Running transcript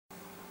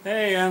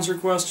Hey, answer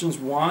questions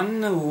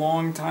 1,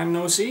 long time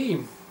no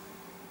see.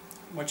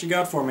 What you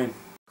got for me?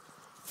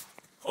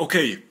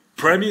 Okay,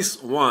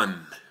 premise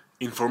 1.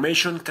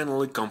 Information can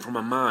only come from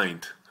a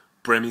mind.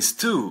 Premise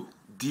 2.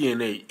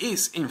 DNA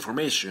is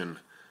information.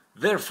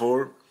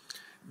 Therefore,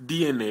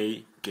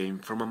 DNA came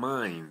from a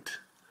mind.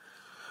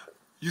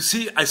 You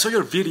see, I saw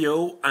your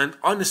video and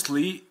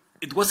honestly,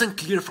 it wasn't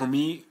clear for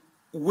me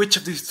which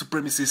of these two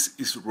premises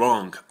is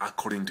wrong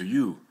according to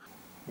you.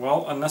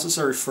 Well, a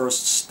necessary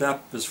first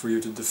step is for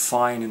you to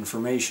define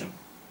information.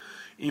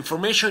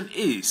 Information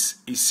is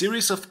a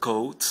series of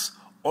codes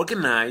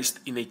organized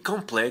in a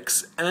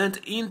complex and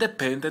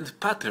independent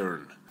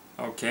pattern.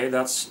 Okay,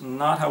 that's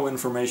not how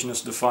information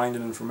is defined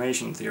in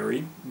information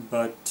theory,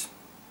 but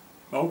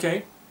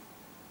okay.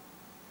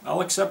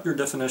 I'll accept your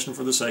definition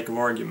for the sake of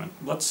argument.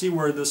 Let's see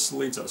where this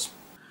leads us.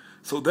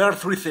 So there are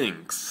three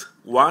things.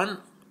 1.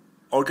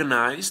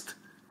 Organized.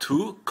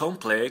 2.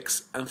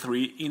 Complex. And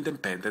 3.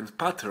 Independent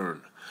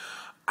pattern.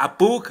 A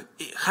book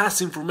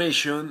has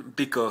information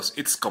because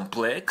it's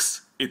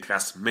complex, it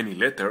has many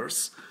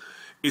letters,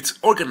 it's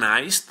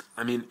organized.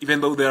 I mean, even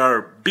though there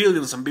are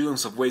billions and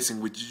billions of ways in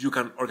which you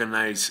can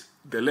organize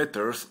the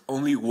letters,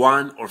 only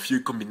one or few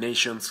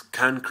combinations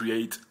can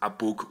create a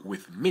book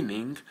with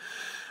meaning.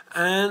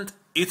 And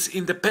it's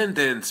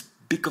independent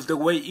because the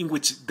way in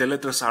which the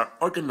letters are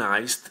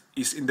organized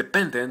is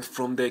independent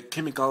from the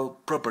chemical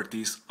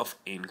properties of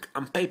ink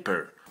and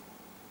paper.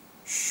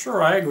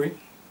 Sure, I agree.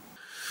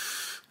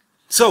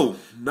 So,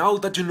 now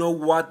that you know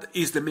what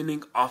is the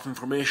meaning of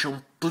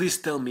information, please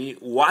tell me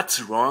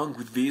what's wrong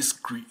with this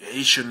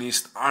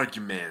creationist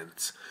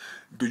argument.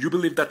 Do you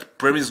believe that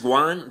premise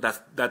 1,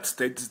 that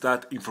states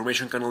that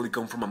information can only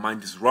come from a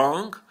mind, is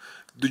wrong?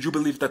 Do you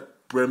believe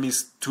that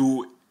premise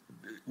 2,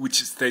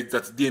 which states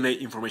that DNA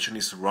information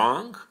is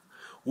wrong?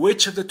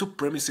 Which of the two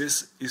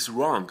premises is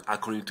wrong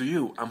according to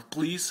you? And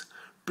please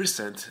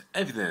present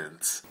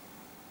evidence.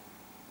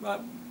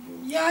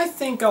 Yeah, I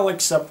think I'll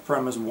accept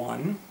premise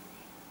 1.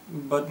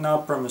 But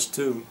not premise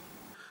 2.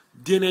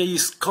 DNA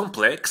is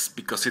complex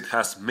because it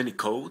has many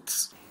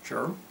codes.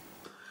 Sure.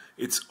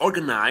 It's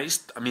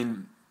organized. I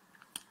mean,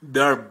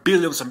 there are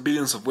billions and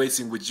billions of ways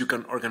in which you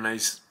can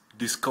organize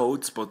these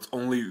codes, but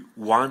only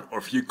one or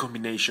few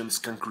combinations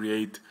can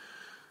create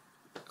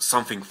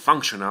something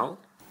functional.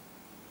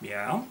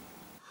 Yeah.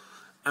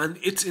 And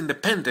it's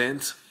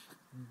independent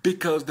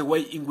because the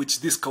way in which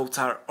these codes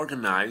are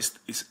organized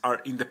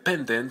are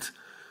independent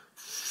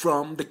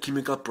from the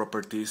chemical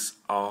properties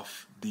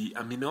of the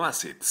amino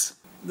acids.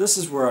 This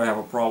is where I have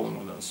a problem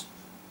with this.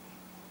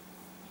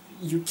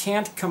 You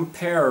can't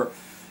compare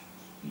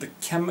the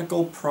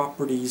chemical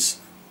properties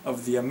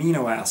of the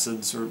amino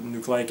acids or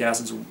nucleic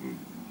acids,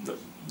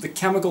 the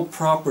chemical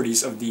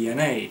properties of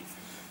DNA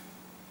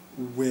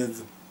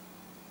with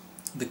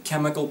the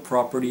chemical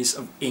properties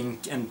of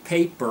ink and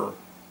paper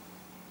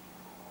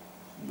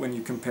when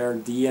you compare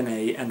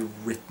DNA and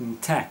written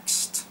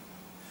text.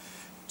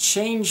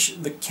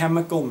 Change the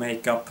chemical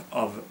makeup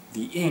of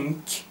the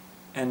ink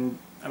and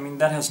I mean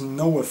that has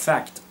no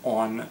effect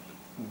on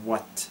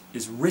what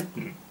is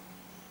written.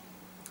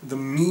 The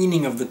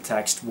meaning of the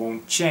text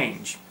won't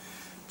change.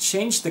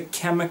 Change the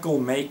chemical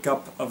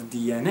makeup of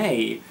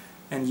DNA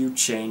and you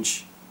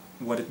change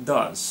what it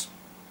does.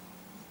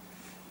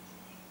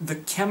 The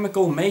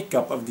chemical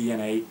makeup of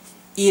DNA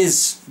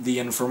is the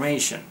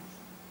information.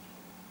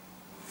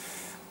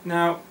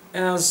 Now,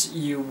 as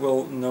you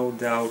will no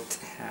doubt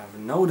have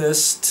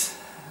noticed,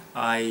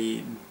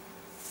 I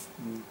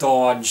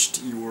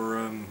dodged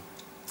your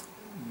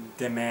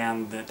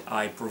demand that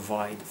I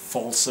provide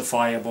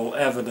falsifiable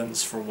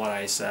evidence for what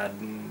I said,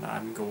 and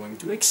I'm going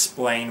to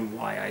explain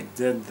why I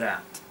did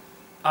that.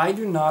 I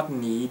do not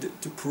need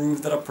to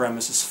prove that a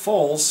premise is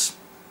false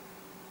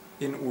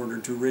in order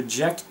to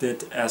reject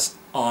it as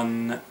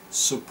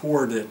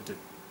unsupported.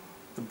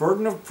 The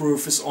burden of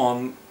proof is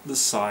on the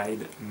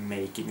side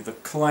making the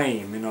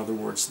claim, in other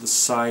words, the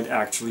side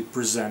actually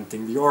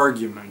presenting the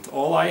argument.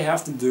 All I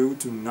have to do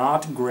to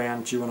not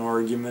grant you an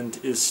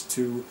argument is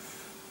to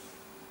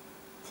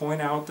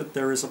point out that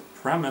there is a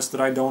premise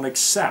that I don't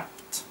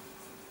accept.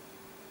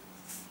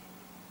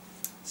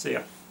 See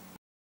ya.